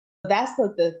That's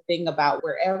the thing about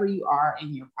wherever you are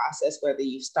in your process, whether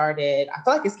you started, I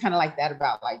feel like it's kind of like that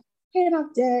about like paying off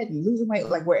debt and losing weight,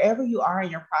 like wherever you are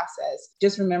in your process,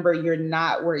 just remember you're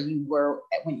not where you were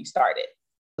when you started.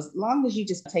 As long as you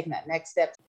just take that next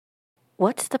step.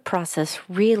 What's the process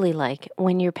really like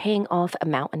when you're paying off a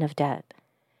mountain of debt?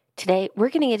 Today, we're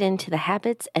going to get into the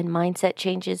habits and mindset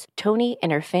changes Toni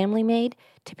and her family made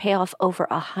to pay off over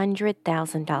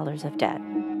 $100,000 of debt.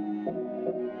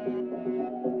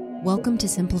 Welcome to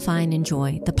Simplify and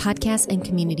Enjoy, the podcast and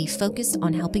community focused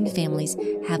on helping families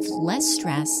have less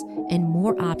stress and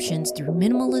more options through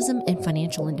minimalism and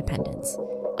financial independence.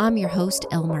 I'm your host,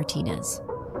 Elle Martinez.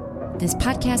 This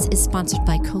podcast is sponsored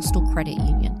by Coastal Credit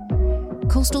Union.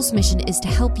 Coastal's mission is to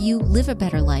help you live a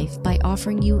better life by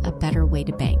offering you a better way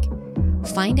to bank.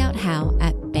 Find out how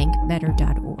at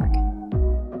bankbetter.org.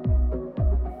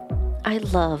 I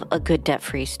love a good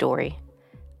debt-free story.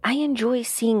 I enjoy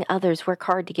seeing others work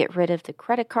hard to get rid of the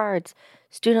credit cards,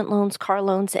 student loans, car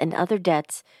loans, and other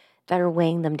debts that are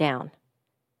weighing them down.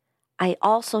 I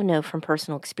also know from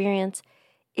personal experience,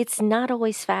 it's not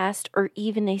always fast or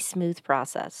even a smooth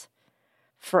process.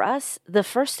 For us, the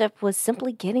first step was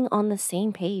simply getting on the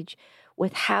same page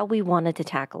with how we wanted to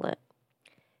tackle it.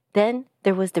 Then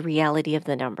there was the reality of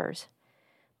the numbers.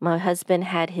 My husband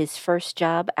had his first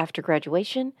job after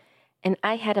graduation, and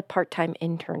I had a part-time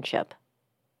internship.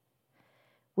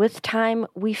 With time,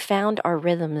 we found our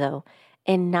rhythm, though,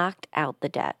 and knocked out the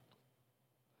debt.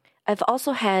 I've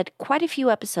also had quite a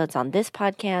few episodes on this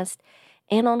podcast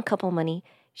and on Couple Money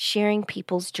sharing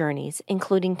people's journeys,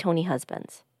 including Toni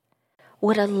husbands.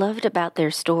 What I loved about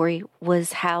their story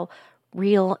was how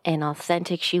real and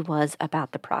authentic she was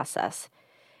about the process.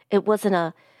 It wasn't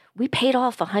a, we paid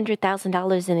off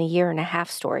 $100,000 in a year and a half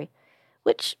story,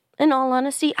 which, in all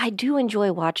honesty, I do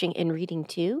enjoy watching and reading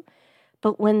too.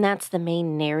 But when that's the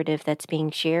main narrative that's being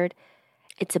shared,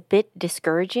 it's a bit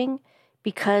discouraging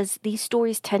because these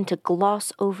stories tend to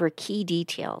gloss over key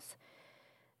details.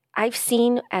 I've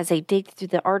seen, as I dig through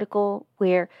the article,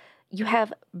 where you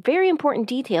have very important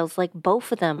details like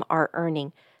both of them are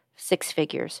earning six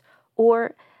figures,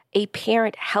 or a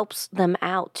parent helps them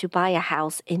out to buy a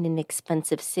house in an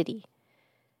expensive city.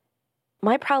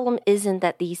 My problem isn't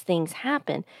that these things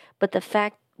happen, but the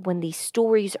fact when these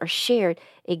stories are shared,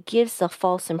 it gives a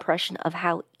false impression of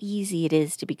how easy it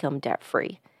is to become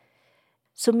debt-free.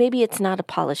 So maybe it's not a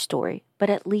polished story, but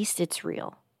at least it's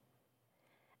real.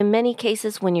 In many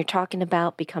cases, when you're talking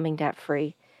about becoming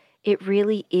debt-free, it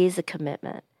really is a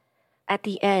commitment. At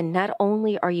the end, not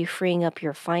only are you freeing up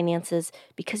your finances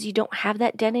because you don't have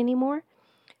that debt anymore,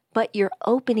 but you're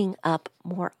opening up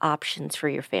more options for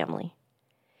your family.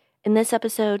 In this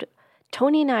episode,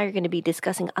 Toni and I are going to be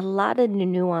discussing a lot of the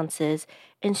nuances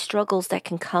and struggles that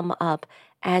can come up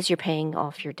as you're paying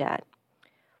off your debt.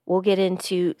 We'll get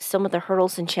into some of the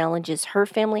hurdles and challenges her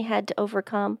family had to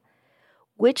overcome,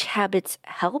 which habits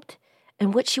helped,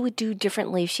 and what she would do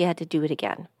differently if she had to do it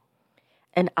again,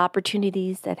 and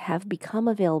opportunities that have become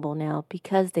available now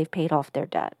because they've paid off their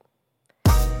debt.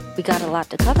 We got a lot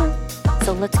to cover,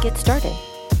 so let's get started.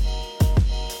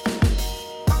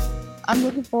 I'm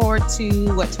looking forward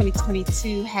to what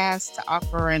 2022 has to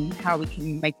offer and how we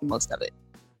can make the most of it.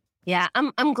 Yeah,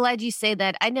 I'm glad you say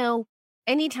that. I know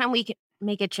anytime we can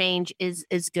make a change is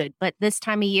good, but this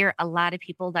time of year, a lot of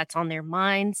people, that's on their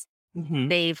minds. Mm-hmm.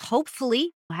 They've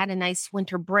hopefully had a nice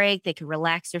winter break. They can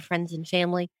relax their friends and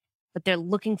family, but they're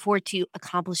looking forward to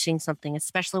accomplishing something,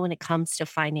 especially when it comes to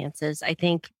finances. I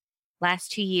think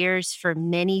last 2 years for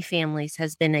many families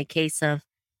has been a case of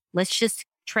let's just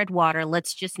tread water.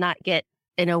 Let's just not get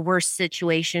in a worse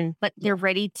situation, but they're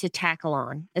ready to tackle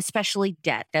on, especially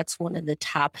debt. That's one of the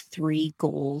top 3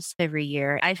 goals every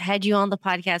year. I've had you on the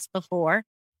podcast before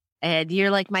and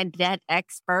you're like my debt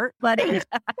expert, buddy.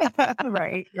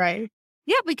 Right.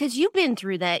 Yeah, because you've been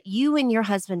through that. You and your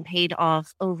husband paid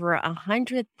off over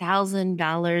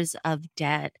 $100,000 of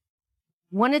debt.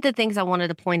 One of the things I wanted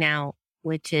to point out,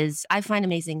 which is I find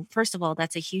amazing. First of all,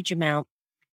 that's a huge amount.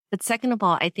 But second of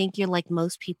all, I think you're like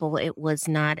most people, it was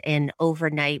not an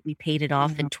overnight, we paid it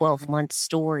off in 12 months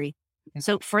story.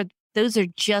 So for those who are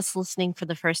just listening for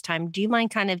the first time, do you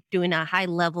mind kind of doing a high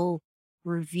level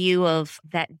review of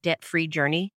that debt-free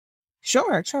journey?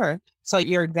 Sure. So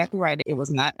you're exactly right. It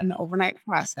was not an overnight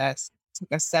process. It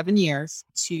took us 7 years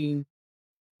to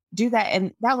do that.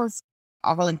 And that was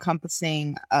all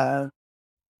encompassing of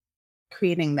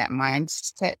creating that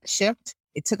mindset shift.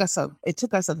 It took us a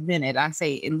minute, I'd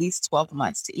say at least 12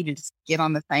 months to even just get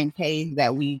on the same page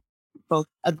that we both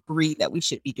agreed that we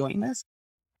should be doing this.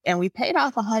 And we paid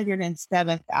off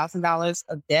 $107,000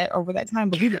 of debt over that time,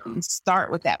 but we didn't start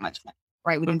with that much money.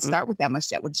 right? We didn't start with that much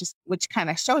debt, which kind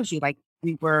of shows you like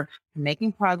we were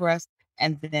making progress,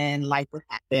 and then life would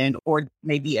happen, or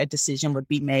maybe a decision would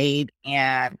be made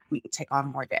and we would take on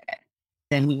more debt.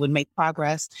 Then we would make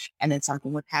progress, and then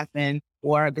something would happen,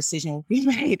 or a decision would be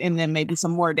made, and then maybe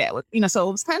some more debt would, so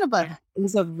it was kind of a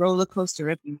roller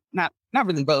coaster, not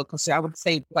really roller coaster. I would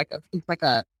say like a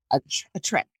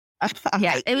trek.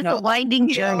 Yeah, it was a winding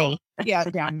journey. Yeah,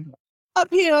 down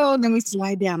uphill, then we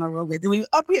slide down a little bit. Then we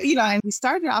uphill, and we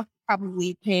started off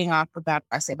probably paying off about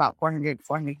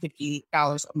 $450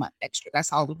 a month extra.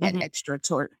 That's all we had extra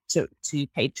to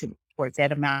pay towards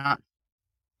that amount.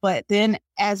 But then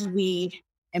as we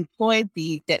employed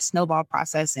the debt snowball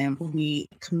process and we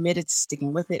committed to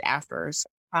sticking with it after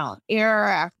trial and error,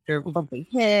 after bumping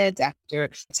heads, after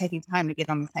taking time to get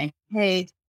on the same page,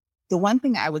 the one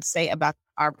thing I would say about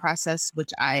our process,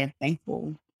 which I am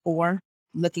thankful for,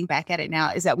 looking back at it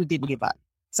now, is that we didn't give up.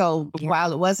 So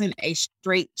while it wasn't a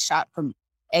straight shot from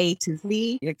A to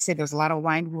Z, like I said, there was a lot of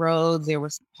winding roads, there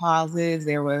was pauses,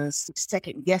 there was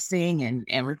second guessing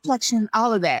and reflection,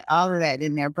 all of that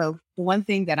in there. But the one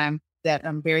thing that I'm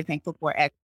very thankful for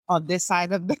on this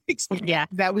side of the experience,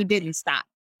 that we didn't stop.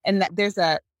 And that there's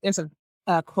a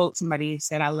quote somebody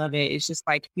said, I love it. It's just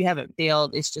like, you haven't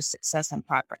failed, it's just success and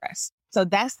progress. So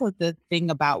that's the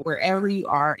thing about wherever you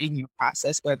are in your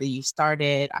process, whether you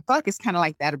started, I feel like it's kind of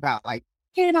like that about like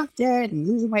getting off debt and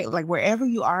losing weight, like wherever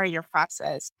you are in your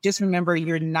process, just remember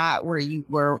you're not where you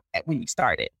were when you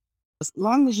started. As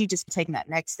long as you just taking that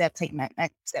next step.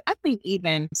 I think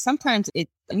even sometimes you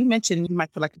mentioned you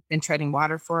might feel like you've been treading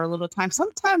water for a little time.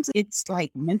 Sometimes it's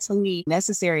like mentally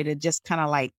necessary to just kind of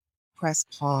like press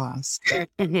pause.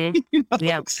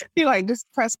 Yeah. You like just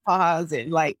press pause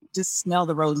and like just smell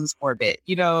the roses for a bit,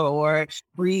 or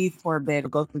breathe for a bit, or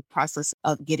go through the process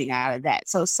of getting out of that.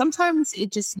 So sometimes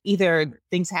it just either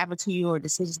things happen to you or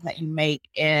decisions that you make,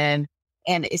 and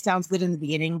it sounds good in the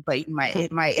beginning, but it might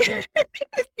it might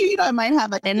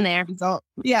have a different result.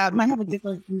 Yeah, it might have a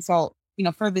different result,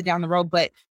 further down the road. But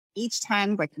each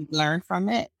time, like, you've learned from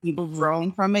it, you've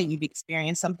grown from it, you've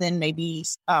experienced something. Maybe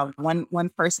one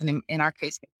person, in our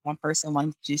case, one person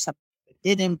wanted to do something that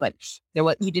didn't, but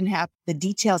you didn't have the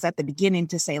details at the beginning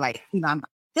to say, like, I'm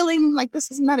feeling like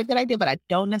this is not a good idea, but I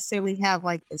don't necessarily have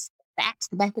like this facts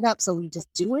to back it up. So we just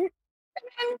do it.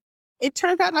 And it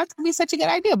turned out not to be such a good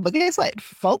idea. But guess what?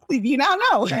 Folks, you now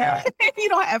know. You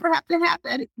don't ever have to have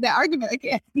that argument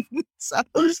again.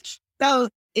 So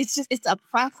it's a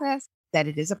process. That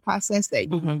it is a process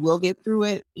that you will get through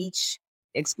it. Each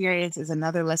experience is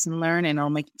another lesson learned, and it'll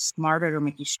make you smarter, it'll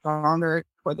make you stronger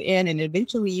for the end. And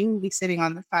eventually you will be sitting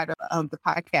on the side of the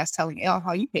podcast telling Elle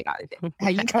how you paid out of it, how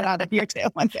you got out of your tail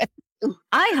one day.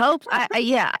 I hope.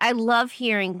 I love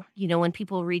hearing, when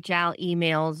people reach out,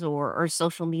 emails or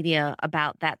social media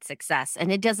about that success.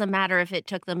 And it doesn't matter if it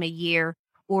took them a year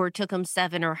or it took them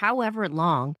 7 or however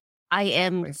long. I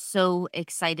am so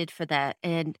excited for that.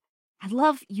 And I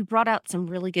love you brought out some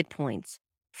really good points.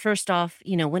 First off,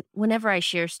 whenever I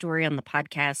share a story on the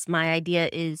podcast, my idea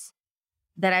is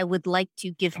that I would like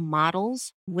to give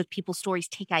models with people's stories,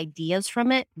 take ideas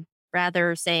from it,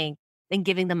 rather than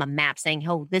giving them a map saying,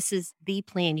 oh, this is the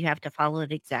plan, you have to follow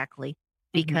it exactly.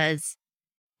 Because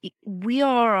we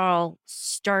are all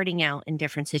starting out in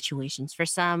different situations. For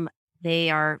some, they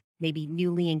are maybe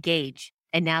newly engaged,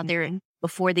 and now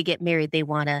before they get married, they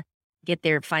want to get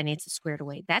their finances squared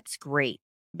away. That's great.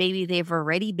 Maybe they've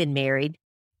already been married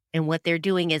and what they're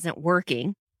doing isn't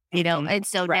working, and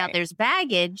so now there's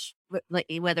baggage,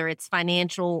 whether it's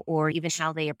financial or even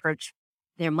how they approach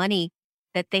their money,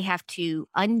 that they have to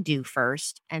undo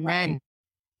first and then,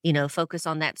 focus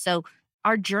on that. So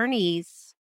our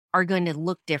journeys are going to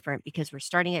look different because we're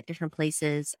starting at different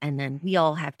places, and then we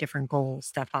all have different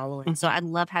goals that follow it. So I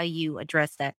love how you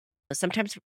address that.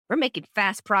 Sometimes we're making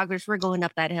fast progress. We're going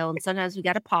up that hill, and sometimes we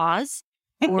got to pause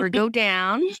or go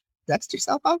down. Dust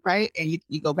yourself off, right? And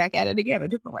you go back at it again a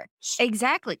different way.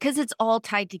 Exactly, because it's all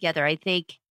tied together. I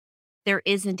think there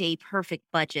isn't a perfect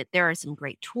budget. There are some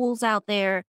great tools out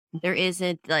there. There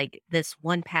isn't like this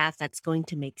one path that's going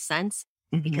to make sense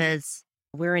because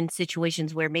we're in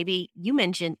situations where maybe you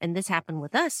mentioned, and this happened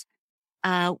with us,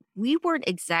 we weren't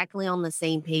exactly on the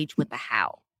same page with the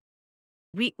how.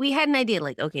 We had an idea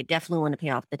like, okay, definitely want to pay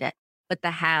off the debt, but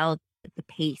the how, the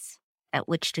pace at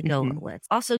which to go with.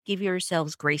 Also give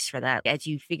yourselves grace for that as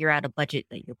you figure out a budget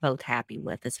that you're both happy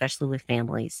with, especially with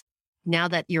families. Now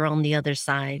that you're on the other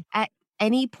side, at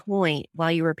any point while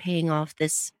you were paying off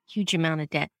this huge amount of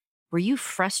debt, were you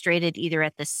frustrated either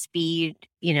at the speed,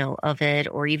 of it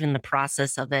or even the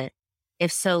process of it?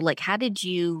 If so, like, how did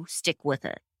you stick with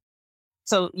it?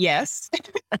 So yes,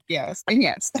 yes, and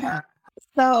yes.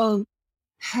 So,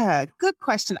 good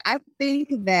question. I think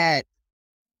that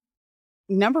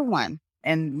number one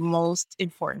and most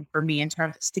important for me in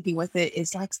terms of sticking with it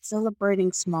is like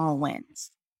celebrating small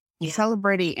wins,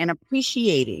 celebrating and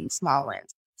appreciating small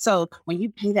wins. So when you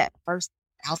pay that first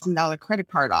 $1,000 credit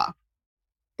card off,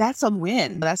 that's a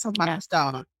win. That's a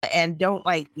milestone. And don't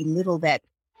like belittle that.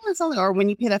 "Oh, it's only," or when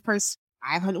you pay that first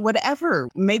 500, whatever.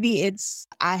 Maybe it's,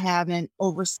 I haven't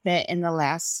overspent in the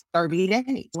last 30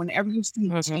 days. Whenever you see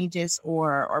changes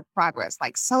or progress,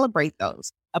 like celebrate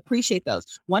those, appreciate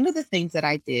those. One of the things that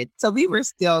I did, so we were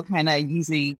still kind of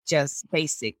using just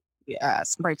basic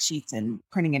spreadsheets and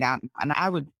printing it out. And I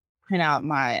would print out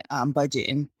my budget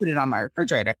and put it on my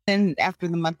refrigerator. Then after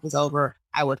the month was over,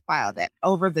 I would file that.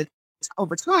 Over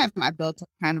time, I built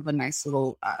kind of a nice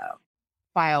little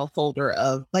file folder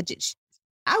of budget sheets.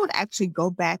 I would actually go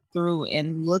back through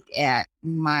and look at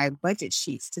my budget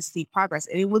sheets to see progress.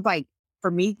 And it was like,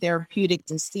 for me, therapeutic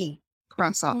to see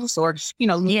cross offs or,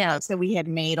 lists that we had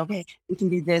made. Okay, we can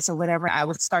do this or whatever. I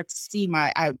would start to see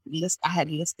I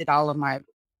had listed all of my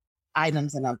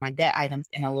items and my debt items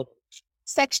in a little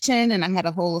section. And I had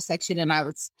a whole section and I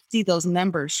would see those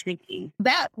numbers shrinking.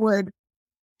 That would,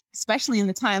 especially in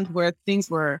the times where things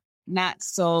were not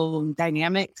so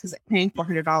dynamic, because paying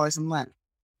 $400 a month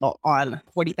on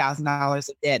 $40,000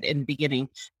 of debt in the beginning,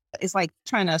 it's like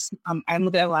trying to, I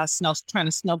look at a lot of snow, trying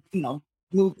to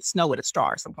move snow with a straw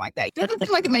or something like that. It doesn't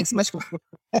feel like it makes much.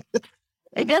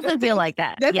 It doesn't feel like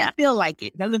that. Doesn't feel like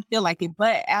it.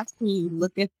 But after you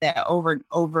look at that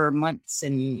over months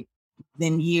and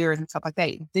then years and stuff like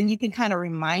that, then you can kind of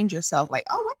remind yourself like,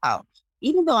 oh, wow,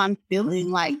 even though I'm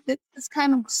feeling like this is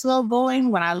kind of slow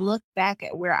going, when I look back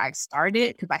at where I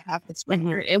started, because I have this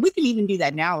record, and we can even do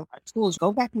that now with our tools,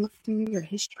 go back and look through your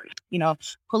history,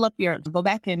 go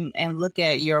back and look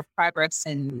at your progress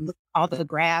and look at all the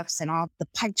graphs and all the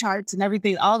pie charts and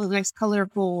everything, all the nice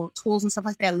colorful tools and stuff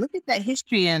like that. Look at that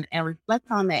history and reflect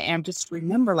on that and just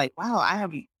remember like, wow,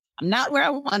 I'm not where I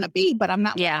want to be, but I'm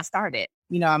not where I started.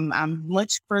 I'm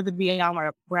much further beyond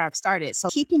where I've started. So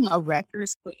keeping a record,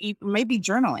 maybe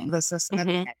journaling,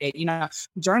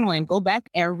 journaling, go back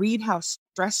and read how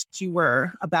stressed you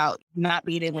were about not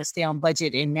being able to stay on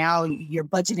budget. And now you're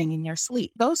budgeting in your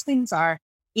sleep. Those things are,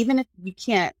 even if you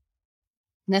can't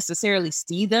necessarily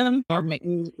see them or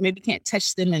maybe can't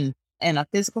touch them in a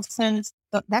physical sense,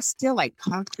 that's still like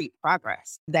concrete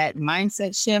progress. That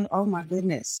mindset shift, oh my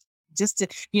goodness. Just to,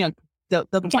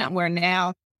 the point where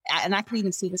now, and I can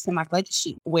even see this in my budget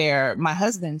sheet where my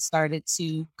husband started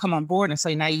to come on board. And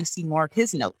so now you see more of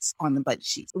his notes on the budget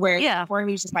sheets where before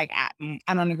he was just like, I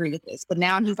don't agree with this. But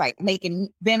now he's like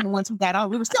then once we got on,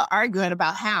 we were still arguing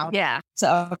about how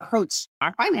to approach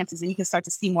our finances. And you can start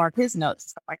to see more of his notes and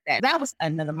stuff like that. That was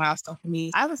another milestone for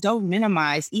me. Don't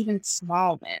minimize even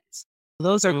small wins.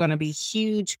 Those are going to be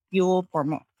huge fuel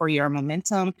for your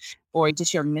momentum or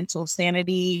just your mental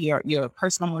sanity, your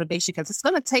personal motivation, because it's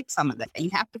going to take some of that. You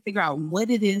have to figure out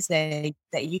what it is that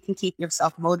you can keep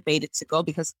yourself motivated to go,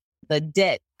 because the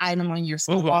debt item on your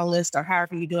small list or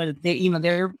however you do it,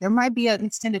 there might be an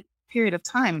extended period of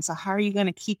time. So how are you going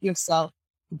to keep yourself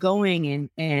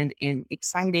going and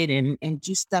excited and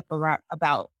juiced up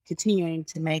about continuing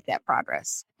to make that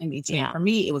progress? And for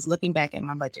me, it was looking back at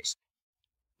my budget.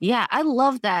 Yeah, I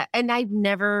love that. And I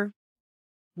never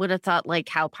would have thought like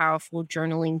how powerful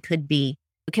journaling could be,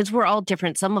 because we're all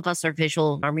different. Some of us are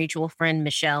visual. Our mutual friend,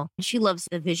 Michelle, she loves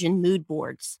the vision mood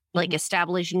boards, like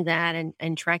establishing that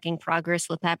and tracking progress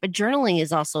with that. But journaling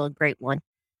is also a great one.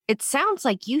 It sounds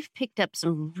like you've picked up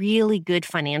some really good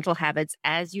financial habits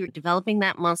as you're developing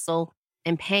that muscle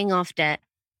and paying off debt.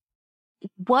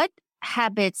 What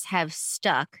habits have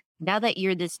stuck now that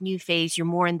you're this new phase, you're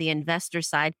more in the investor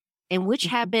side? And which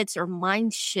habits or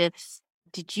mind shifts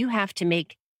did you have to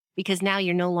make because now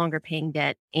you're no longer paying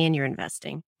debt and you're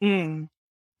investing?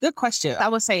 Good question. I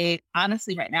would say,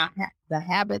 honestly, right now, the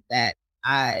habit that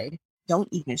I don't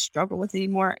even struggle with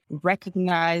anymore,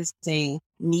 recognizing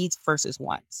needs versus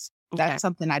wants. That's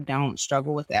something I don't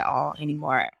struggle with at all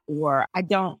anymore. Or I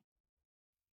don't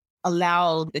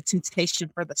allow the temptation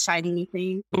for the shiny new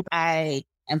thing. I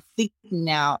am thinking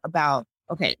now about,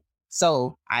 okay,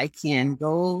 so I can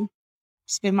go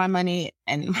spend my money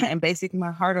and basically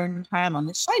my hard-earned time on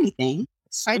this shiny thing.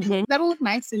 That'll look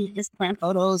nice in Instagram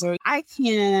photos, or I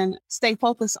can stay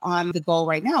focused on the goal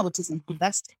right now, which is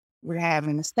investing. We're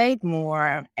having to save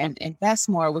more and invest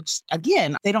more, which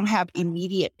again, they don't have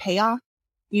immediate payoff.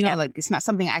 Like it's not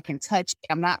something I can touch.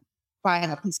 I'm not buying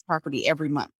a piece of property every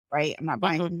month, right? I'm not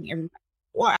buying something every month.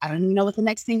 Or I don't even know what the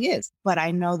next thing is, but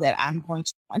I know that I'm going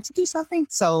to want to do something.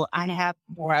 So I have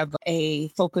more of a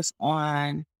focus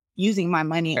on using my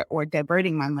money or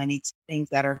diverting my money to things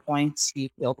that are going to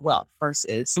build wealth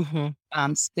versus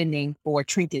spending for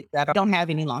trinkets that don't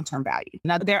have any long-term value.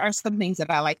 Now, there are some things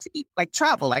that I like to eat, like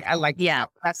travel. Like I like to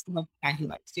travel. That's the one thing I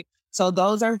like to do. So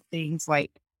those are things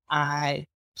like I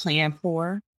plan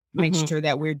for, make sure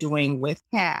that we're doing with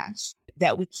cash,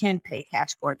 that we can pay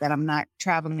cash for it, that I'm not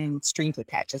traveling in streams of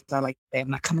cash. Just so like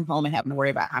I'm not coming home and having to worry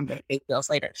about how I'm going to pay bills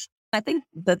later. I think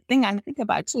the thing I think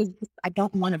about too is I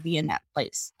don't want to be in that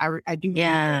place. I do think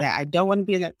that I don't want to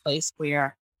be in that place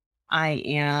where I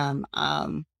am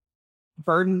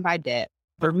burdened by debt.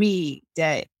 For me,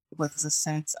 debt was a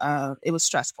sense of, it was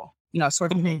stressful,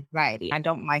 sort of anxiety. I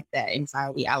don't like that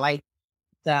anxiety. I like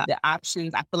the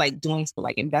options. I feel like doing so,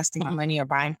 like investing my money or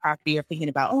buying property or thinking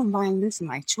about, I'm buying this and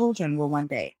my children will one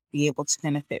day be able to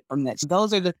benefit from this.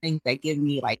 Those are the things that give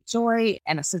me like joy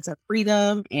and a sense of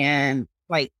freedom and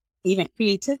like even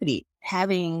creativity.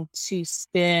 Having to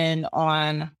spend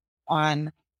on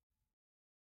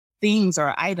things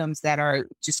or items that are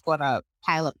just going to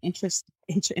pile up interest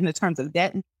in the terms of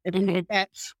debt and everything like that,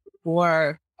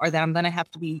 or that I'm going to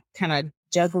have to be kind of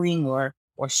juggling or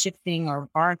shifting or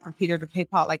borrowing from Peter to pay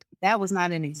Paul. Like that was not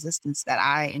an existence that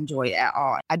I enjoyed at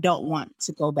all. I don't want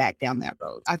to go back down that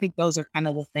road. I think those are kind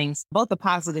of the things, both the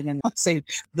positive and I'll say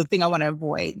the thing I want to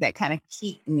avoid that kind of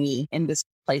keep me in this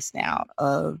place now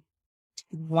of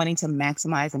wanting to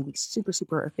maximize and be super,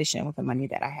 super efficient with the money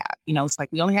that I have. It's like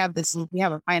we only have we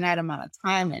have a finite amount of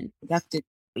time and productive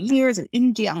years and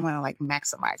energy. I want to like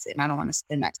maximize it. And I don't want to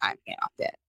spend that time paying off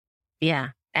debt. Yeah.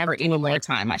 Absolutely. Or any more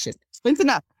time, I should spend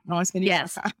enough. I don't want to spend any more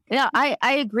time. Yeah,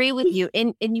 I agree with you.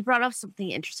 And you brought up something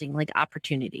interesting, like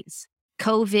opportunities.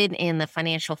 COVID and the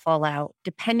financial fallout,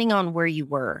 depending on where you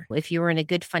were, if you were in a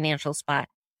good financial spot,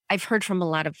 I've heard from a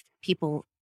lot of people,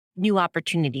 new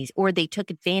opportunities, or they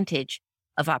took advantage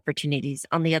of opportunities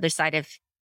on the other side of,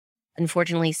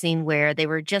 unfortunately, seeing where they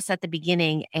were just at the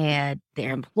beginning and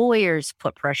their employers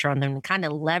put pressure on them and kind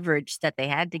of leveraged that they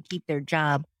had to keep their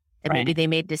job. And maybe they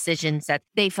made decisions that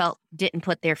they felt didn't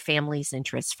put their family's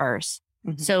interests first.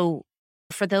 So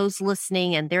for those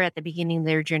listening and they're at the beginning of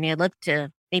their journey, I'd love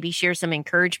to maybe share some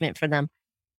encouragement for them.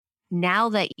 Now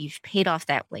that you've paid off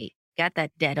that weight, got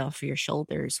that debt off your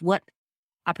shoulders, what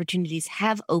opportunities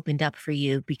have opened up for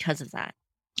you because of that?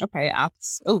 Okay. I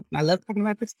love talking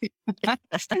about this.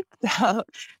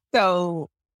 So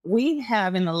we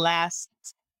have in the last,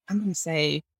 I'm going to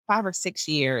say 5 or 6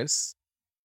 years,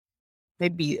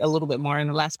 maybe a little bit more in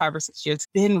the last 5 or 6 years,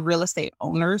 been real estate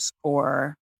owners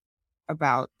for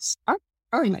about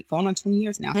probably like going on 20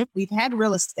 years now. We've had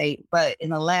real estate, but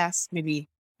in the last maybe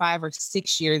 5 or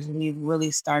 6 years, we've really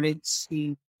started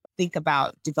to think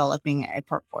about developing a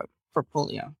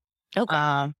portfolio.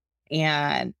 Okay.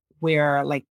 And where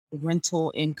like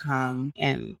rental income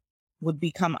and would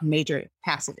become a major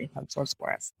passive income source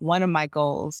for us. One of my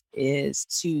goals is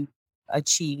to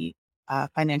achieve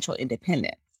financial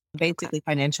independence. Basically,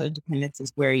 financial independence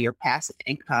is where your passive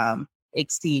income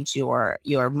exceeds your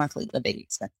monthly living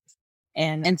expenses.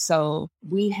 And so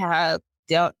we have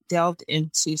delved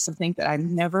into some things that I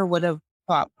never would have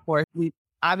thought before. We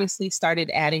obviously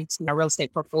started adding to our real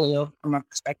estate portfolio from a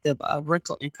perspective of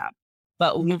rental income,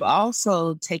 but we've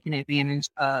also taken advantage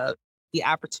of the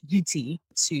opportunity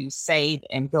to save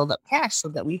and build up cash so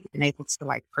that we've been able to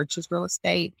like purchase real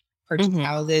estate, purchase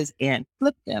houses and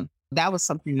flip them. That was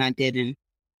something I did in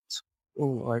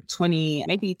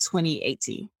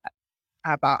 2018.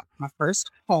 I bought my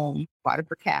first home, bought it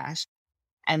for cash.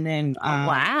 And then,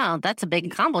 wow, that's a big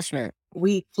accomplishment.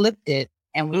 We flipped it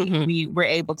and we were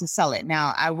able to sell it.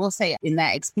 Now, I will say in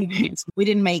that experience, we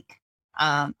didn't make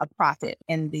a profit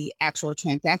in the actual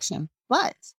transaction,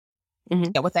 but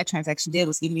what that transaction did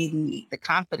was give me the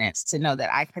confidence to know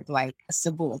that I could like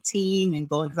assemble a team and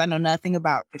go, because I know nothing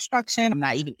about construction. I'm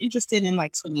not even interested in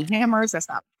like swinging hammers. That's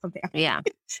not something I'm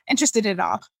interested in at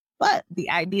all. But the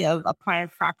idea of applying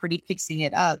property, fixing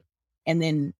it up, and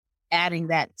then adding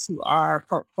that to our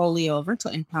portfolio of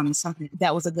rental income is something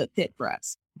that was a good fit for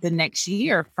us. The next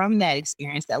year from that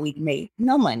experience that we made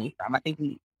no money from, I think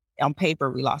on paper,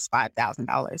 we lost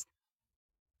 $5,000.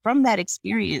 From that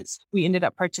experience, we ended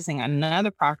up purchasing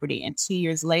another property. And 2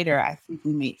 years later, I think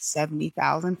we made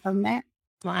 $70,000 from that.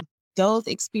 Wow. Those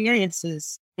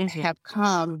experiences have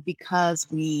come because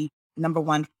we, number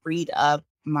one, freed up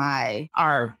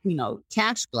our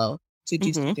cash flow to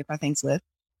do some different things with.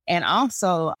 And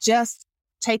also just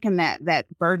taking that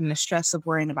burden, the stress of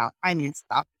worrying about finance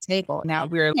off the table. Now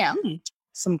we're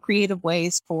some creative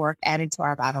ways for adding to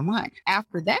our bottom line.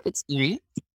 After that experience,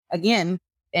 again,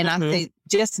 and I say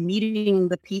just meeting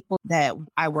the people that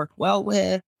I work well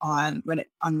with on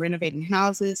renovating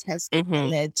houses has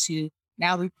led to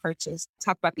Now we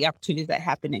talk about the opportunities that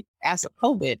happened as of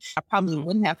COVID. I probably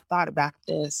wouldn't have thought about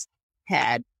this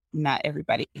had not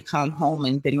everybody come home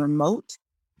and been remote.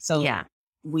 So Yeah.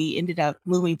 we ended up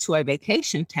moving to a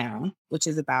vacation town, which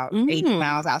is about 80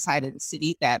 miles outside of the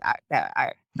city that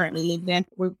I currently live in.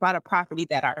 We bought a property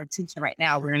that our intention right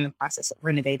now, we're in the process of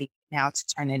renovating now to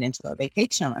turn it into a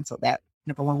vacation rental that,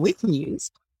 number one, we can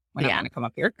use when I'm going to come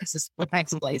up here because it's a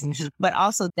nice place, but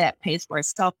also that pays for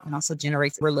itself and also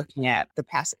generates, we're looking at the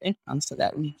passive income so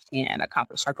that we can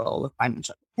accomplish our goal of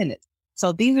financial independence.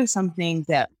 So these are some things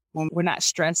that when we're not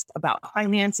stressed about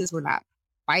finances, we're not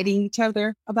fighting each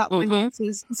other about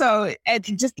finances. So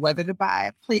just whether to buy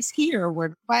a place here or where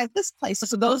to buy this place.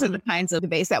 So those are the kinds of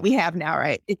debates that we have now,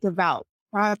 right? It's about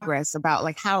progress, about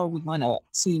like, how are we going to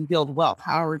build wealth?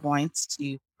 How are we going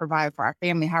to provide for our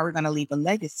family? How are we going to leave a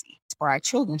legacy for our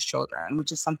children's children,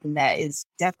 which is something that is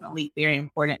definitely very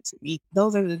important to me.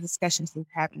 Those are the discussions we're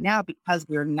having now because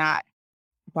we're not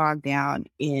bogged down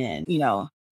in,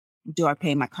 do I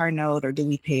pay my car note or do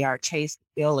we pay our Chase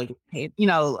bill or do we pay,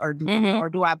 or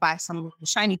do I buy some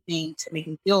shiny thing to make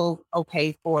me feel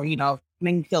okay for, make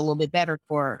me feel a little bit better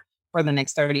for the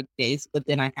next 30 days, but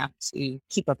then I have to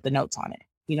keep up the notes on it.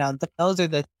 Those are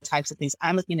the types of things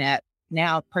I'm looking at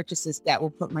now, purchases that will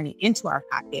put money into our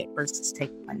pocket versus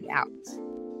taking money out.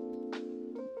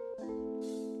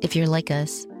 If you're like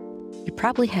us, you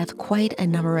probably have quite a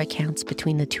number of accounts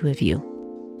between the two of you,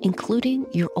 including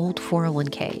your old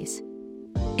 401ks.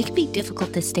 It can be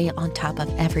difficult to stay on top of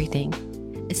everything,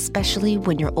 especially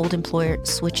when your old employer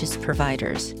switches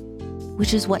providers,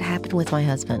 which is what happened with my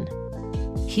husband.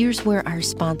 Here's where our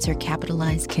sponsor,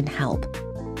 Capitalize, can help.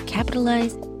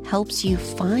 Capitalize helps you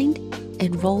find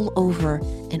and roll over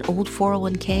an old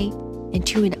 401k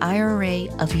into an IRA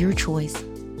of your choice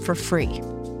for free.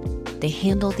 They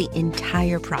handle the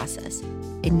entire process.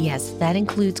 And yes, that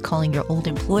includes calling your old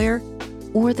employer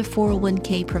or the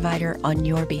 401k provider on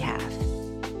your behalf.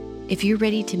 If you're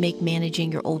ready to make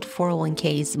managing your old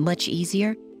 401ks much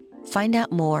easier, find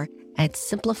out more at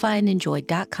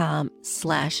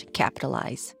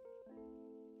simplifyandenjoy.com/capitalize.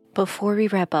 Before we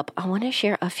wrap up, I want to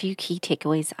share a few key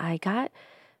takeaways I got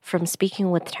from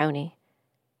speaking with Tony.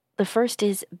 The first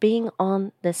is being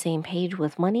on the same page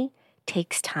with money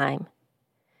takes time.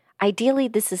 Ideally,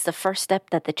 this is the first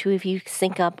step that the two of you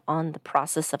sync up on the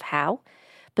process of how,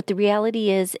 but the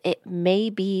reality is it may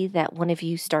be that one of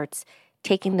you starts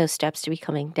taking those steps to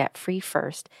becoming debt-free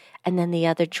first, and then the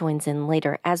other joins in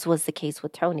later, as was the case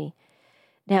with Tony.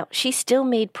 Now, she still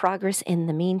made progress in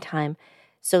the meantime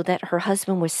so that her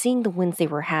husband was seeing the wins they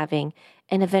were having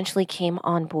and eventually came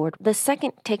on board. The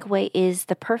second takeaway is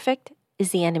the perfect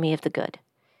is the enemy of the good.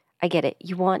 I get it.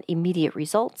 You want immediate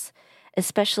results,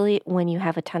 especially when you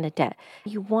have a ton of debt.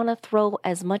 You want to throw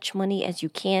as much money as you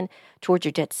can towards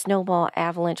your debt snowball,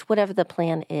 avalanche, whatever the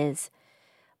plan is.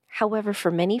 However,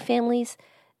 for many families,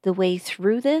 the way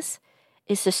through this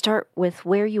is to start with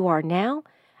where you are now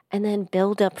and then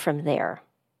build up from there.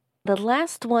 The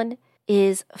last one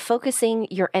is focusing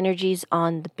your energies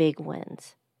on the big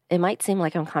wins. It might seem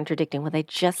like I'm contradicting what I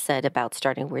just said about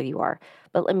starting where you are,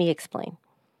 but let me explain.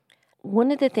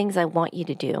 One of the things I want you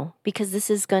to do, because this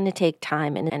is going to take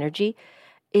time and energy,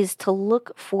 is to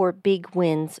look for big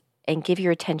wins and give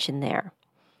your attention there.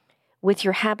 With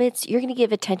your habits, you're going to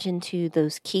give attention to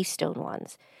those keystone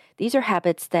ones. These are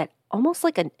habits that almost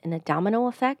like in a domino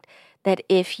effect, that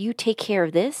if you take care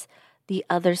of this, the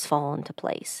others fall into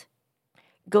place.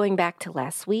 Going back to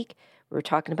last week, we were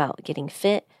talking about getting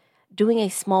fit. Doing a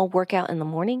small workout in the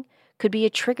morning could be a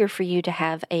trigger for you to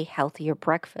have a healthier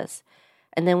breakfast.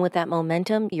 And then with that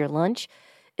momentum, your lunch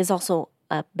is also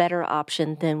a better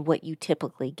option than what you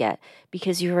typically get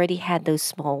because you already had those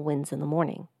small wins in the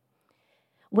morning.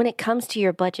 When it comes to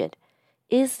your budget,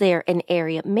 is there an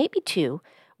area, maybe two,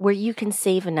 where you can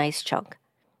save a nice chunk?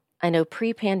 I know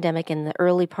pre-pandemic in the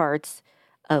early parts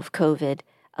of COVID,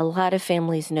 a lot of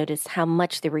families noticed how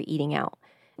much they were eating out.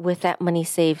 With that money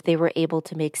saved, they were able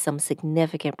to make some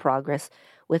significant progress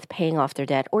with paying off their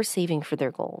debt or saving for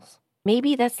their goals.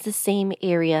 Maybe that's the same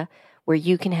area where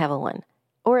you can have a win,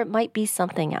 or it might be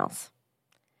something else.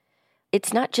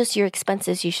 It's not just your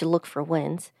expenses you should look for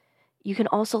wins. You can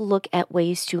also look at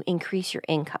ways to increase your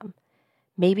income.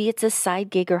 Maybe it's a side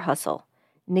gig or hustle,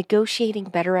 negotiating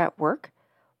better at work,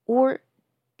 or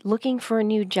looking for a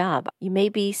new job. You may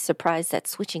be surprised that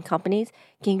switching companies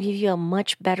can give you a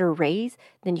much better raise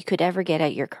than you could ever get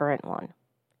at your current one.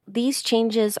 These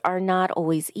changes are not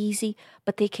always easy,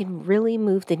 but they can really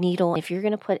move the needle. If you're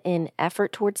going to put in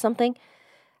effort towards something,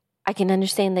 I can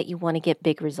understand that you want to get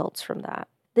big results from that.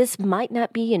 This might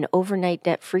not be an overnight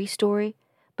debt-free story,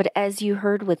 But as you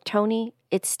heard with Tony,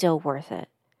 it's still worth it.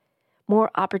 More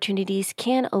opportunities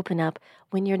can open up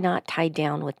when you're not tied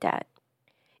down with debt.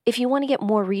 If you want to get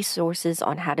more resources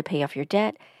on how to pay off your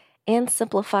debt and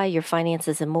simplify your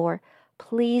finances and more,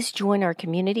 please join our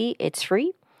community. It's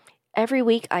free. Every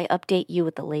week, I update you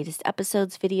with the latest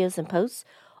episodes, videos, and posts,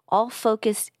 all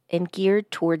focused and geared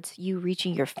towards you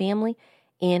reaching your family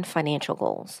and financial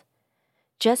goals.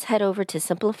 Just head over to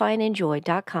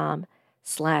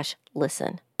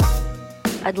simplifyandenjoy.com/listen.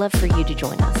 I'd love for you to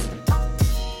join us.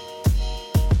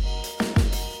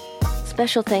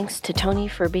 Special thanks to Tony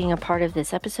for being a part of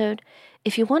this episode.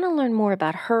 If you want to learn more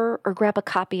about her or grab a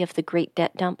copy of The Great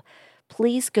Debt Dump,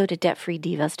 please go to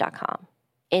debtfreedivas.com.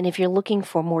 And if you're looking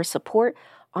for more support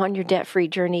on your debt-free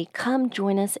journey, come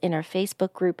join us in our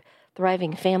Facebook group,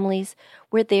 Thriving Families.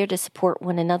 We're there to support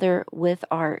one another with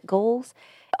our goals.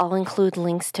 I'll include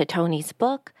links to Tony's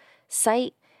book,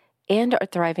 site, and our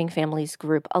Thriving Families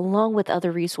group, along with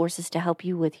other resources to help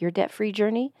you with your debt-free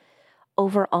journey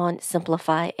over on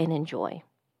Simplify and Enjoy.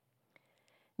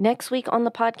 Next week on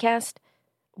the podcast,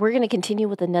 we're going to continue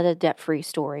with another debt-free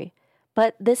story.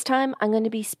 But this time, I'm going to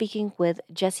be speaking with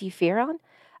Jessie Fearon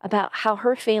about how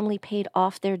her family paid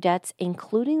off their debts,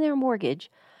 including their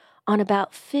mortgage, on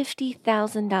about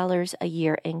 $50,000 a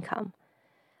year income.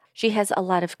 She has a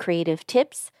lot of creative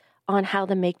tips on how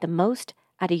to make the most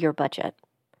out of your budget.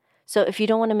 So if you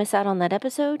don't want to miss out on that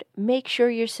episode, make sure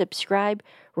you're subscribed.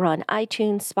 We're on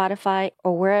iTunes, Spotify,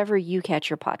 or wherever you catch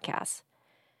your podcasts.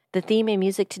 The theme and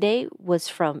music today was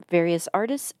from various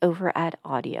artists over at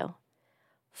Audio.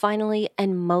 Finally,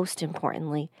 and most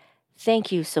importantly, thank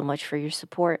you so much for your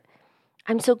support.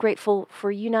 I'm so grateful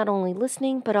for you not only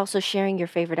listening, but also sharing your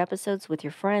favorite episodes with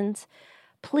your friends.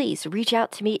 Please reach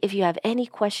out to me if you have any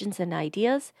questions and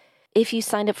ideas. If you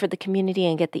signed up for the community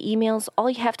and get the emails, all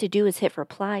you have to do is hit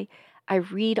reply. I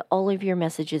read all of your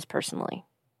messages personally.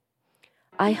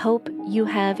 I hope you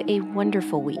have a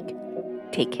wonderful week.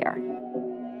 Take care.